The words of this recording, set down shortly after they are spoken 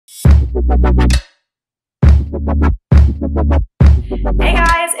Hey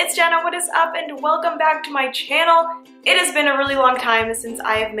guys, it's Jenna, what is up, and welcome back to my channel. It has been a really long time since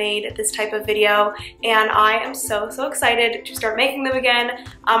I have made this type of video, and I am so excited to start making them again.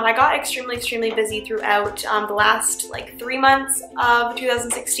 I got extremely busy throughout the last like 3 months of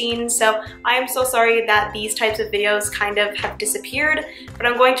 2016, so I am so sorry that these types of videos kind of have disappeared, but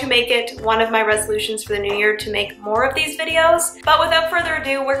I'm going to make it one of my resolutions for the new year to make more of these videos. But without further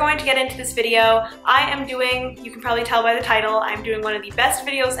ado, we're going to get into this video. I am doing, you can probably tell by the title, I'm doing one of the best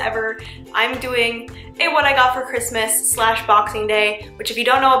videos ever. I'm doing a what I got for Christmas / Boxing Day, which if you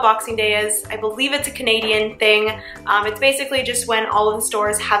don't know what Boxing Day is, I believe it's a Canadian thing. It's basically just when all of the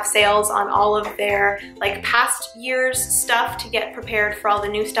stores have sales on all of their like past year's stuff to get prepared for all the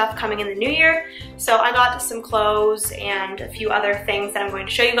new stuff coming in the new year. So I got some clothes and a few other things that I'm going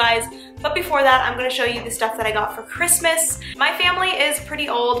to show you guys. But before that, I'm going to show you the stuff that I got for Christmas. My family is pretty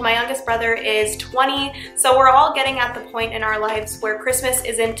old. My youngest brother is 20, so we're all getting at the point in our lives where Christmas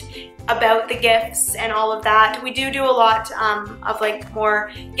isn't about the gifts and all of that. We do a lot of like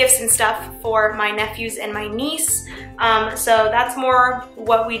more gifts and stuff for my nephews and my niece, so that's more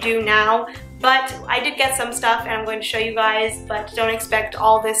what we do now. But I did get some stuff and I'm going to show you guys, but don't expect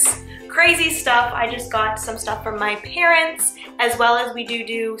all this crazy stuff. I just got some stuff from my parents, as well as we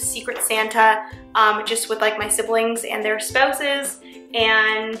do Secret Santa just with like my siblings and their spouses.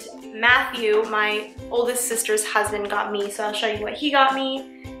 And Matthew, my oldest sister's husband, got me, so I'll show you what he got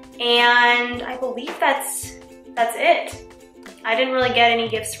me. And I believe that's it. I didn't really get any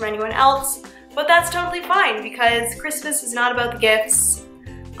gifts from anyone else, but that's totally fine because Christmas is not about the gifts.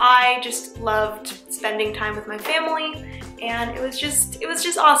 I just loved spending time with my family, and it was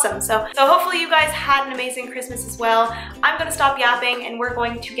just awesome. So hopefully you guys had an amazing Christmas as well. I'm gonna stop yapping and we're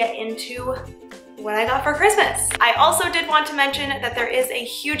going to get into what I got for Christmas. I also did want to mention that there is a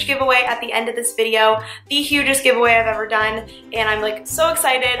huge giveaway at the end of this video, the hugest giveaway I've ever done, and I'm like so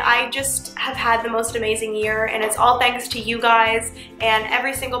excited. I just have had the most amazing year, and it's all thanks to you guys and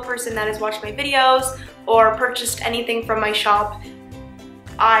every single person that has watched my videos or purchased anything from my shop.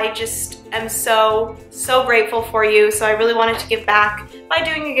 I just am so grateful for you, so I really wanted to give back by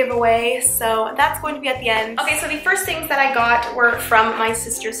doing a giveaway, so that's going to be at the end. Okay, so the first things that I got were from my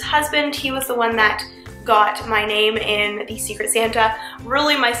sister's husband. He was the one that got my name in the Secret Santa.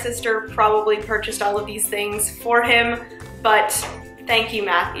 Really, my sister probably purchased all of these things for him, but thank you,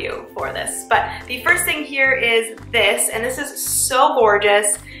 Matthew, for this. But the first thing here is this, and this is so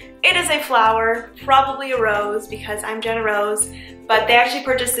gorgeous. It is a flower, probably a rose because I'm Jenna Rose, but they actually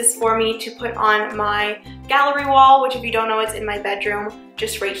purchased this for me to put on my gallery wall, which if you don't know, it's in my bedroom,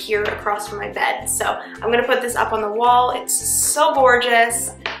 just right here across from my bed. So I'm gonna put this up on the wall. It's so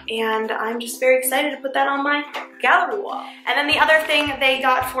gorgeous, and I'm just very excited to put that on my gallery wall. And then the other thing they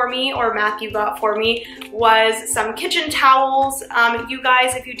got for me, or Matthew got for me, was some kitchen towels. You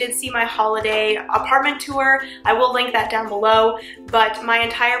guys, if you did see my holiday apartment tour, I will link that down below, but my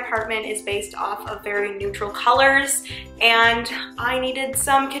entire apartment is based off of very neutral colors, and I needed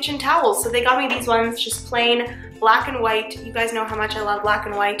some kitchen towels, so they got me these ones, just plain black and white. You guys know how much I love black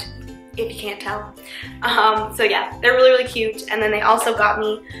and white, if you can't tell. So yeah, they're really cute. And then they also got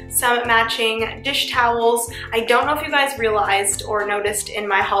me some matching dish towels. I don't know if you guys realized or noticed in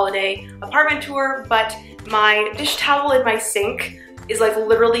my holiday apartment tour, but my dish towel in my sink is like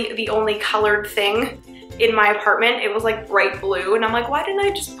literally the only colored thing in my apartment. It was like bright blue, and I'm like, why didn't I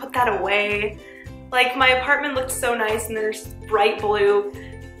just put that away? Like, my apartment looked so nice, and there's bright blue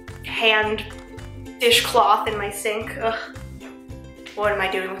hand dishcloth in my sink. Ugh. What am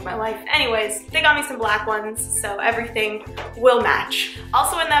I doing with my life? Anyways, they got me some black ones, so everything will match.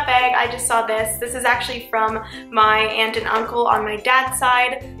 Also in that bag, I just saw this. This is actually from my aunt and uncle on my dad's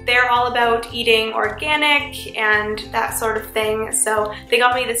side. They're all about eating organic and that sort of thing, so they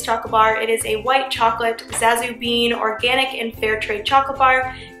got me this chocolate bar. It is a white chocolate Zazu bean organic and fair trade chocolate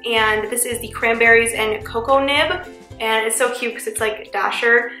bar, and this is the cranberries and cocoa nib, and it's so cute because it's like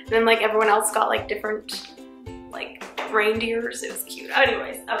Dasher, and then like everyone else got like different like reindeers. It was cute.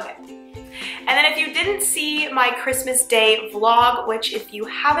 Anyways, okay. And then if you didn't see my Christmas Day vlog, which if you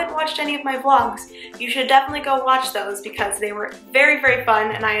haven't watched any of my vlogs, you should definitely go watch those because they were very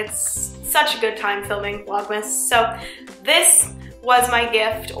fun, and I had such a good time filming Vlogmas. So this was my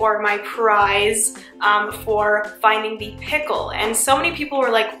gift, or my prize, for finding the pickle. And so many people were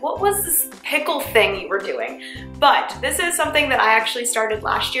like, what was this pickle thing you were doing? But this is something that I actually started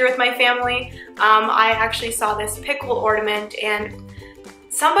last year with my family. I actually saw this pickle ornament, and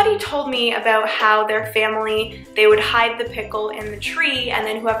somebody told me about how their family, they would hide the pickle in the tree, and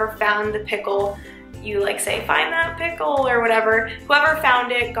then whoever found the pickle you like say, find that pickle or whatever. Whoever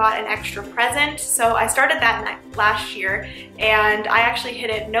found it got an extra present. So I started that last year and I actually hid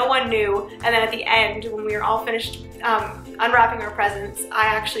it, no one knew. And then at the end, when we were all finished unwrapping our presents, I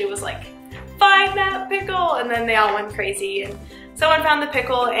actually was like, find that pickle, and then they all went crazy and someone found the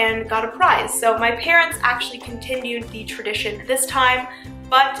pickle and got a prize. So my parents actually continued the tradition this time,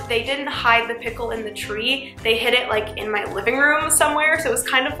 but they didn't hide the pickle in the tree. They hid it like in my living room somewhere, so it was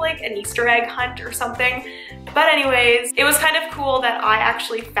kind of like an Easter egg hunt or something. But anyways, it was kind of cool that I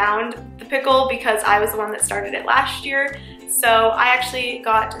actually found the pickle because I was the one that started it last year. So I actually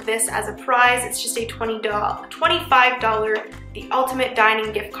got this as a prize. It's just a $25 The Ultimate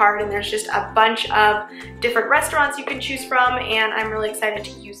Dining gift card, and there's just a bunch of different restaurants you can choose from, and I'm really excited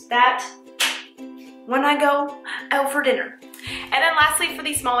to use that when I go out for dinner. And then lastly, for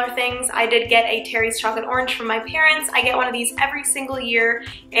these smaller things, I did get a Terry's chocolate orange from my parents. I get one of these every single year,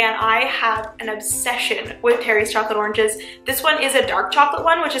 and I have an obsession with Terry's chocolate oranges. This one is a dark chocolate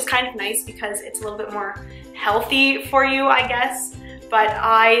one, which is kind of nice because it's a little bit more healthy for you, I guess. But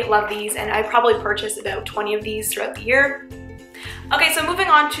I love these, and I probably purchase about 20 of these throughout the year. Okay, so moving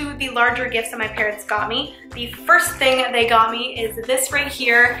on to the larger gifts that my parents got me. The first thing they got me is this right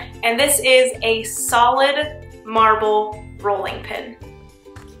here, and this is a solid marble rolling pin.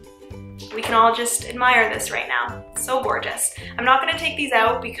 We can all just admire this right now. So gorgeous. I'm not gonna take these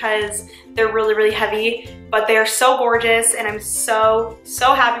out because they're really, really heavy, but they're so gorgeous and I'm so,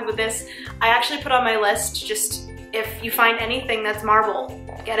 so happy with this. I actually put on my list, just if you find anything that's marble,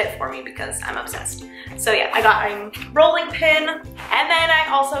 get it for me because I'm obsessed. So yeah, I got a rolling pin, and then I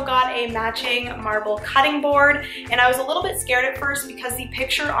also got a matching marble cutting board, and I was a little bit scared at first because the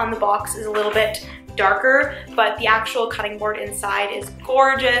picture on the box is a little bit darker, but the actual cutting board inside is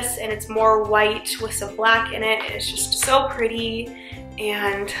gorgeous and it's more white with some black in it. It's just so pretty,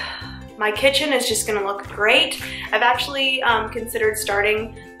 and my kitchen is just gonna look great. I've actually considered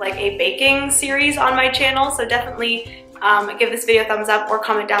starting like a baking series on my channel, so definitely give this video a thumbs up or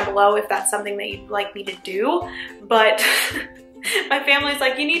comment down below if that's something that you'd like me to do. But my family's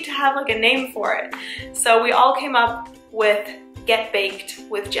like, you need to have like a name for it. So we all came up with Get Baked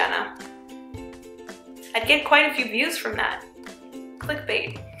with Jenna. I'd get quite a few views from that.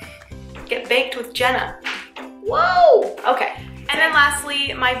 Clickbait. Get Baked with Jenna. Whoa! Okay. And then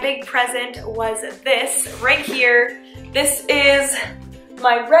lastly, my big present was this right here. This is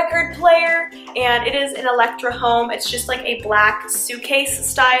my record player, and it is an Electra Home. It's just like a black suitcase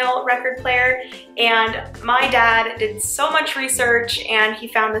style record player, and my dad did so much research and he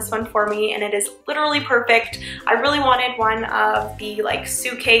found this one for me, and it is literally perfect. I really wanted one of the like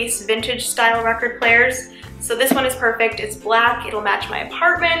suitcase vintage style record players, so this one is perfect. It's black, it'll match my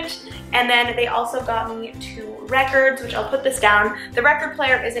apartment. And then they also got me 2 records, which I'll put this down. The record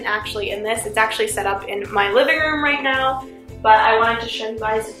player isn't actually in this, it's actually set up in my living room right now, but I wanted to show you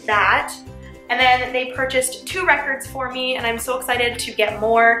guys that. And then they purchased 2 records for me, and I'm so excited to get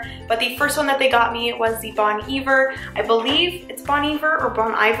more. But the first one that they got me was the Bon Iver. I believe it's Bon Iver or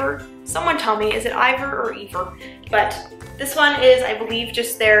Bon Iver. Someone tell me, is it Iver or Iver? But this one is, I believe,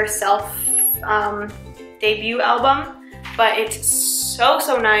 just their debut album. But it's so,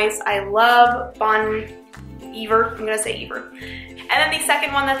 so nice. I love Bon Iver. I'm gonna say Iver. And then the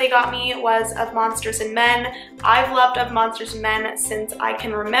second one that they got me was of Monsters and Men. I've loved Of Monsters and Men since I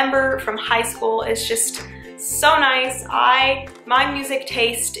can remember from high school. It's just so nice. My music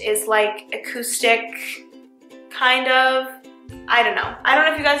taste is like acoustic, kind of. I don't know. I don't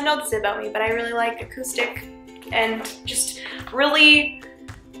know if you guys know this about me, but I really like acoustic and just really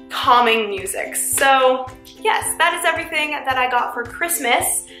calming music. So yes, that is everything that I got for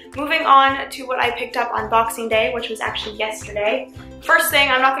Christmas. Moving on to what I picked up on Boxing Day, which was actually yesterday. First thing,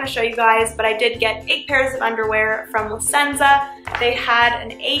 I'm not going to show you guys, but I did get 8 pairs of underwear from La Senza. They had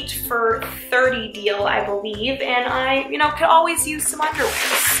an 8 for 30 deal, I believe, and I, could always use some underwear,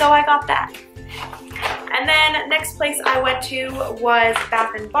 so I got that. And then next place I went to was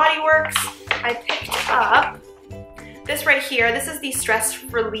Bath & Body Works. I picked up this right here. This is the Stress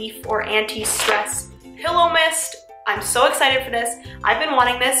Relief or Anti-Stress Pillow Mist. I'm so excited for this. I've been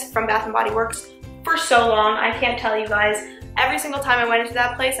wanting this from Bath & Body Works for so long. I can't tell you guys. Every single time I went into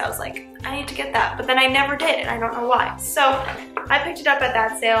that place, I was like, I need to get that. But then I never did, and I don't know why. So I picked it up at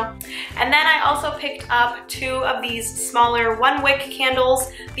that sale. And then I also picked up 2 of these smaller 1-wick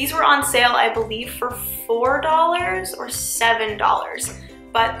candles. These were on sale, I believe, for $4 or $7.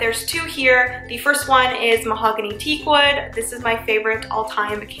 But there's 2 here. The first one is Mahogany Teakwood. This is my favorite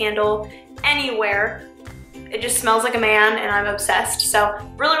all-time candle anywhere. It just smells like a man and I'm obsessed. So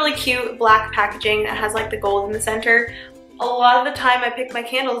really, really cute black packaging that has like the gold in the center. a lot of the time I pick my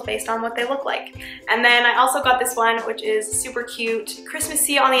candles based on what they look like. And then I also got this one, which is super cute,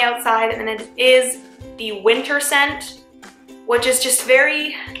 Christmassy on the outside, and it is the winter scent, which is just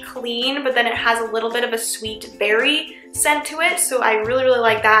very clean, but then it has a little bit of a sweet berry scent to it. So I really, really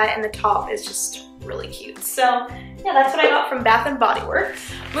like that, and the top is just really cute. So yeah, that's what I got from Bath & Body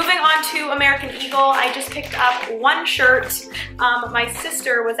Works. Moving on to American Eagle, I just picked up one shirt. My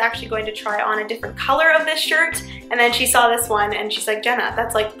sister was actually going to try on a different color of this shirt, and then she saw this one and she's like, Jenna,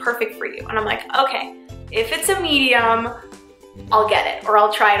 that's like perfect for you. And I'm like, okay, if it's a medium, I'll get it, or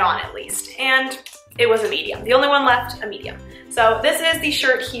I'll try it on at least. And it was a medium. The only one left, a medium. So this is the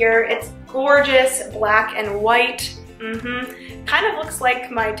shirt here. It's gorgeous, black and white. Kind of looks like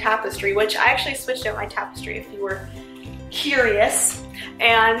my tapestry, which I actually switched out my tapestry if you were curious.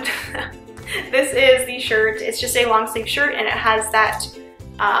 And this is the shirt. It's just a long sleeve shirt, and it has that,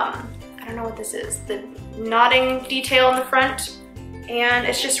 I don't know what this is, the knotting detail in the front. And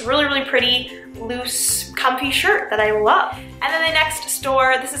it's just really, really pretty, loose, comfy shirt that I love. And then the next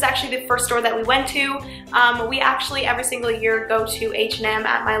store, this is actually the first store that we went to. We actually every single year go to H&M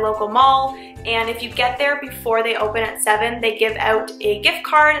at my local mall, and if you get there before they open at 7, they give out a gift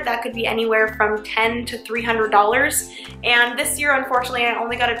card that could be anywhere from $10 to $300. And this year, unfortunately, I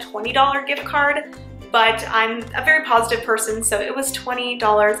only got a $20 gift card, but I'm a very positive person, so it was $20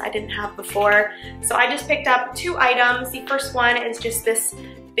 I didn't have before. So I just picked up 2 items. The first one is just this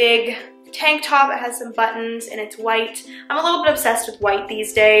big tank top. It has some buttons and it's white. I'm a little bit obsessed with white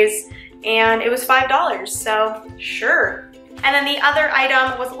these days, and it was $5, so sure. And then the other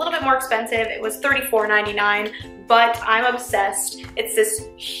item was a little bit more expensive. It was $34.99, but I'm obsessed. It's this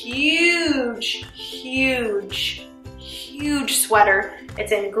huge, huge, huge sweater.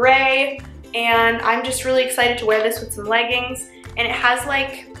 It's in gray, and I'm just really excited to wear this with some leggings. And it has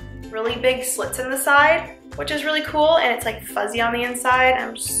like really big slits in the side, which is really cool, and it's like fuzzy on the inside.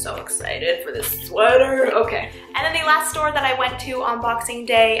 I'm so excited for this sweater. Okay. And then the last store that I went to on Boxing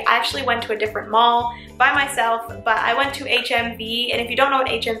Day, I actually went to a different mall by myself, but I went to HMV, and if you don't know what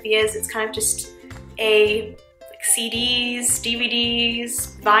HMV is, it's kind of just a CDs,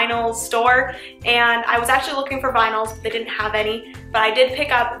 DVDs, vinyls store, and I was actually looking for vinyls, but they didn't have any, but I did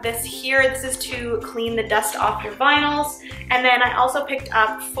pick up this here. This is to clean the dust off your vinyls, and then I also picked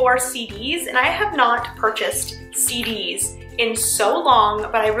up 4 CDs, and I have not purchased CDs in so long,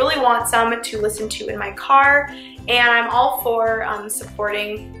 but I really want some to listen to in my car, and I'm all for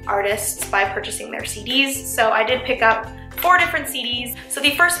supporting artists by purchasing their CDs, so I did pick up 4 different CDs. So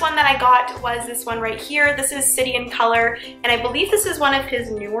the first one that I got was this one right here. This is City in Color, and I believe this is one of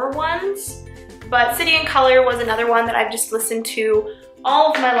his newer ones, but City in Color was another one that I've just listened to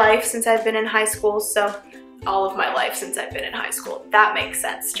all of my life since I've been in high school, so all of my life since I've been in high school. That makes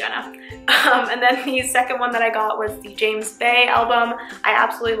sense, Jenna. And then the second one that I got was the James Bay album. I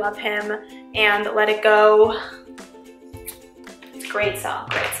absolutely love him, and Let It Go. It's a great song,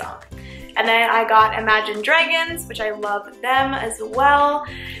 great song. And then I got Imagine Dragons, which I love them as well.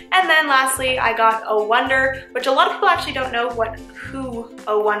 And then lastly, I got Oh Wonder, which a lot of people actually don't know who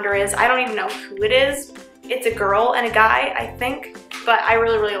Oh Wonder is. I don't even know who it is. It's a girl and a guy, I think, but I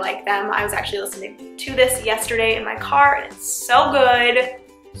really, really like them. I was actually listening to this yesterday in my car, and it's so good,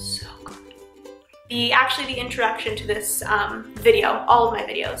 so good. Actually, the introduction to this video, all of my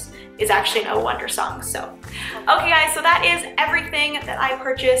videos, is actually an Oh Wonder song, so. Okay guys, so that is everything that I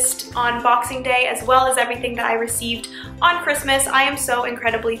purchased on Boxing Day, as well as everything that I received on Christmas. I am so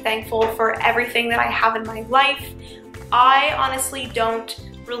incredibly thankful for everything that I have in my life. I honestly don't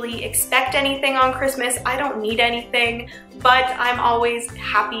really expect anything on Christmas. I don't need anything, but I'm always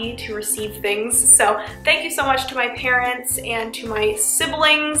happy to receive things. So thank you so much to my parents and to my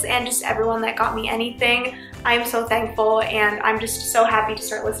siblings and just everyone that got me anything. I am so thankful, and I'm just so happy to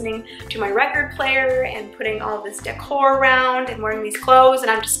start listening to my record player and putting all of this decor around and wearing these clothes,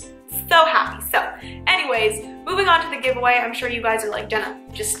 and I'm just so happy. So anyways, moving on to the giveaway. I'm sure you guys are like, Jenna,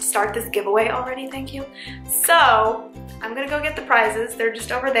 just start this giveaway already, thank you. So I'm gonna go get the prizes. They're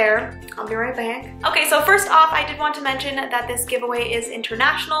just over there. I'll be right back. Okay, so first off, I did want to mention that this giveaway is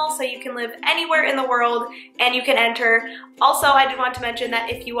international, so you can live anywhere in the world and you can enter. Also, I did want to mention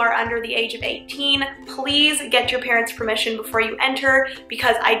that if you are under the age of 18, please get your parents' permission before you enter,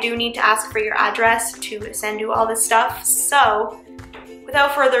 because I do need to ask for your address to send you all this stuff. So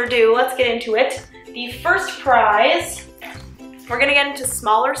without further ado, let's get into it. The first prize We're gonna get into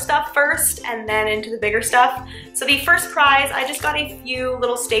smaller stuff first and then into the bigger stuff. So the first prize, I just got a few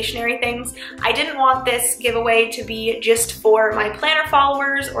little stationery things. I didn't want this giveaway to be just for my planner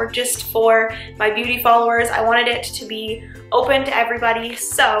followers or just for my beauty followers. I wanted it to be open to everybody.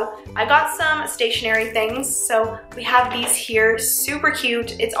 So I got some stationery things. So we have these here, super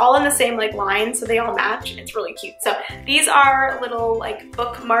cute. It's all in the same like line, so they all match. It's really cute. So these are little like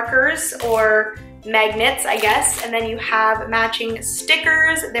book markers or magnets, I guess. And then you have matching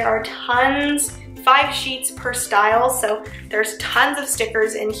stickers. There are tons, 5 sheets per style. So there's tons of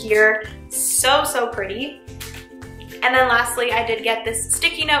stickers in here. So, so pretty. And then lastly, I did get this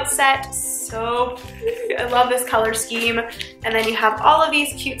sticky note set. So I love this color scheme. And then you have all of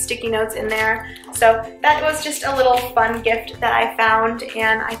these cute sticky notes in there. So that was just a little fun gift that I found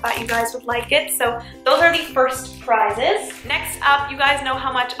and I thought you guys would like it. So those are the first prizes. Next up, you guys know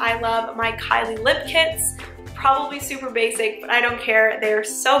how much I love my Kylie lip kits. Probably super basic, but I don't care. They're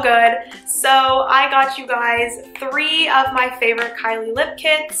so good. So I got you guys 3 of my favorite Kylie lip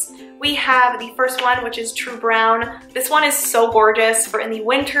kits. We have the first one, which is True Brown. This one is so gorgeous for in the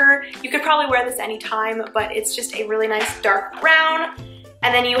winter. You could probably wear this anytime, but it's just a really nice dark brown.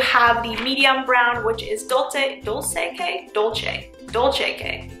 And then you have the medium brown, which is Dolce K.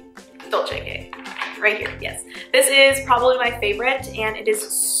 Right here, yes. This is probably my favorite and it is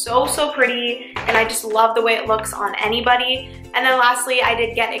so, so pretty and I just love the way it looks on anybody. And then lastly, I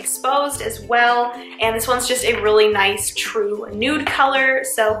did get Exposed as well and this one's just a really nice true nude color.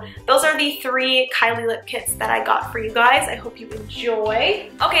 So those are the 3 Kylie lip kits that I got for you guys. I hope you enjoy.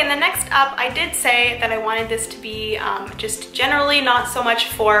 Okay, and then next up, I did say that I wanted this to be just generally not so much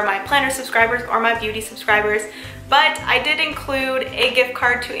for my planner subscribers or my beauty subscribers, but I did include a gift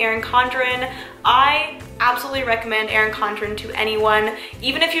card to Erin Condren. I absolutely recommend Erin Condren to anyone,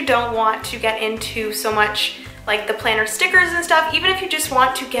 even if you don't want to get into so much like the planner stickers and stuff, even if you just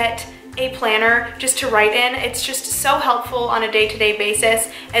want to get a planner just to write in. It's just so helpful on a day-to-day basis,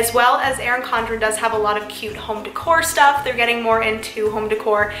 as well as Erin Condren does have a lot of cute home decor stuff. They're getting more into home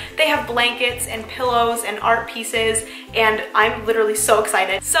decor. They have blankets and pillows and art pieces, and I'm literally so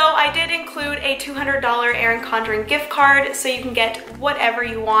excited. So I did include a $200 Erin Condren gift card, so you can get whatever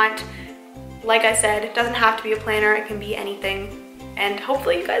you want. Like I said, it doesn't have to be a planner, it can be anything, and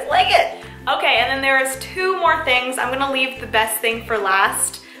hopefully you guys like it. Okay, and then there is 2 more things. I'm gonna leave the best thing for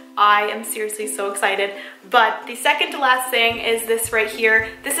last. I am seriously so excited. But the second to last thing is this right here.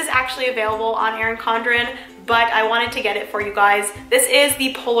 This is actually available on Erin Condren, but I wanted to get it for you guys. This is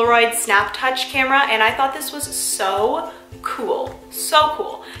the Polaroid Snap Touch camera, and I thought this was so cool. So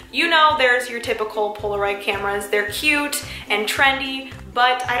cool. You know, there's your typical Polaroid cameras. They're cute and trendy,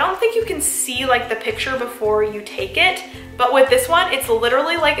 but I don't think you can see like the picture before you take it. But with this one, it's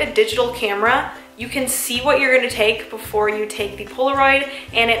literally like a digital camera. You can see what you're gonna take before you take the Polaroid,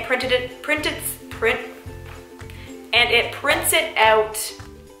 and it prints it out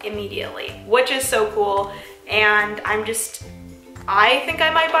immediately, which is so cool. And I think I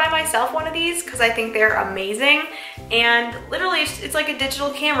might buy myself one of these because I think they're amazing. And literally, it's like a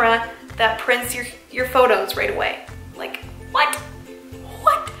digital camera that prints your photos right away. Like, what?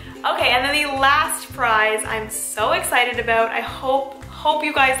 What? Okay, and then the last prize I'm so excited about. I hope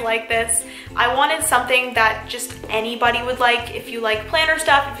you guys like this. I wanted something that just anybody would like. If you like planner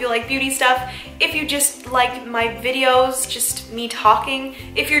stuff, if you like beauty stuff, if you just like my videos, just me talking,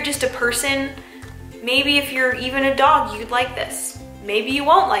 if you're just a person, maybe if you're even a dog, you'd like this. Maybe you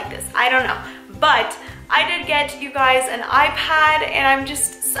won't like this, I don't know. But I did get you guys an iPad and I'm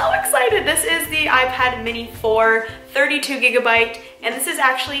just so excited. This is the iPad Mini 4, 32 gigabyte, and this is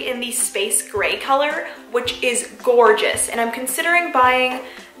actually in the space gray color, which is gorgeous. And I'm considering buying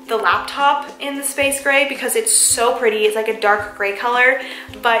the laptop in the space gray because it's so pretty. It's like a dark gray color.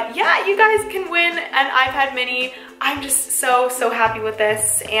 But yeah, you guys can win an iPad Mini. I'm just so happy with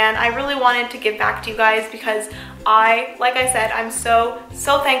this, and I really wanted to give back to you guys because like I said, I'm so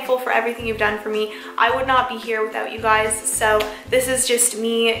thankful for everything you've done for me. I would not be here without you guys, so this is just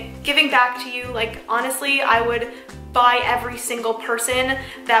me giving back to you. Like, honestly, I would buy every single person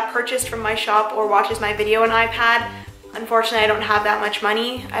that purchased from my shop or watches my video an iPad. Unfortunately, I don't have that much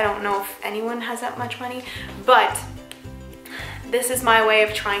money. I don't know if anyone has that much money, but this is my way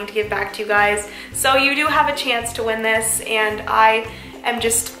of trying to give back to you guys. So you do have a chance to win this, and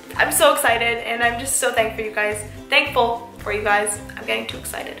I'm so excited, and I'm just so thankful for you guys. I'm getting too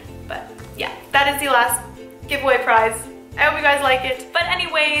excited, but yeah, that is the last giveaway prize. I hope you guys like it. But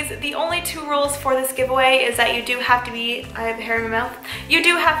anyways, the only 2 rules for this giveaway is that you do have to be, I have hair in my mouth, you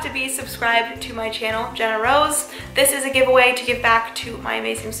do have to be subscribed to my channel, Jenna Rose. This is a giveaway to give back to my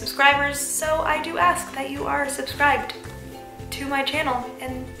amazing subscribers, so I do ask that you are subscribed to to my channel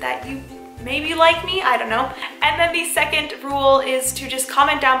and that you maybe like me, I don't know. And then the second rule is to just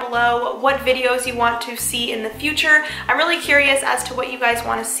comment down below what videos you want to see in the future. I'm really curious as to what you guys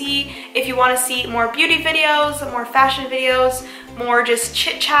want to see. If you want to see more beauty videos, more fashion videos, more just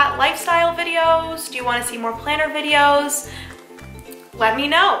chit-chat lifestyle videos, do you want to see more planner videos? Let me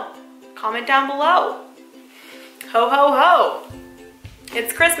know. Comment down below. Ho ho ho.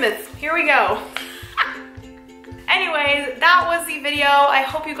 It's Christmas. Here we go. Anyways, that was the video. I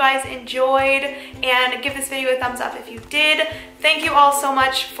hope you guys enjoyed, and give this video a thumbs up if you did. Thank you all so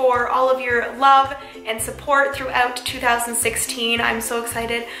much for all of your love and support throughout 2016. I'm so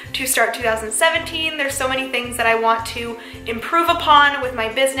excited to start 2017. There's so many things that I want to improve upon with my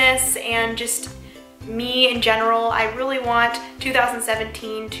business and just me in general. I really want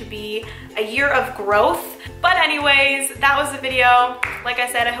 2017 to be a year of growth. But anyways, that was the video. Like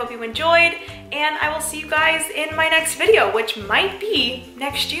I said, I hope you enjoyed, and I will see you guys in my next video, which might be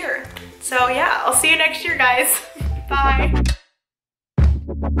next year. So yeah, I'll see you next year, guys. Bye.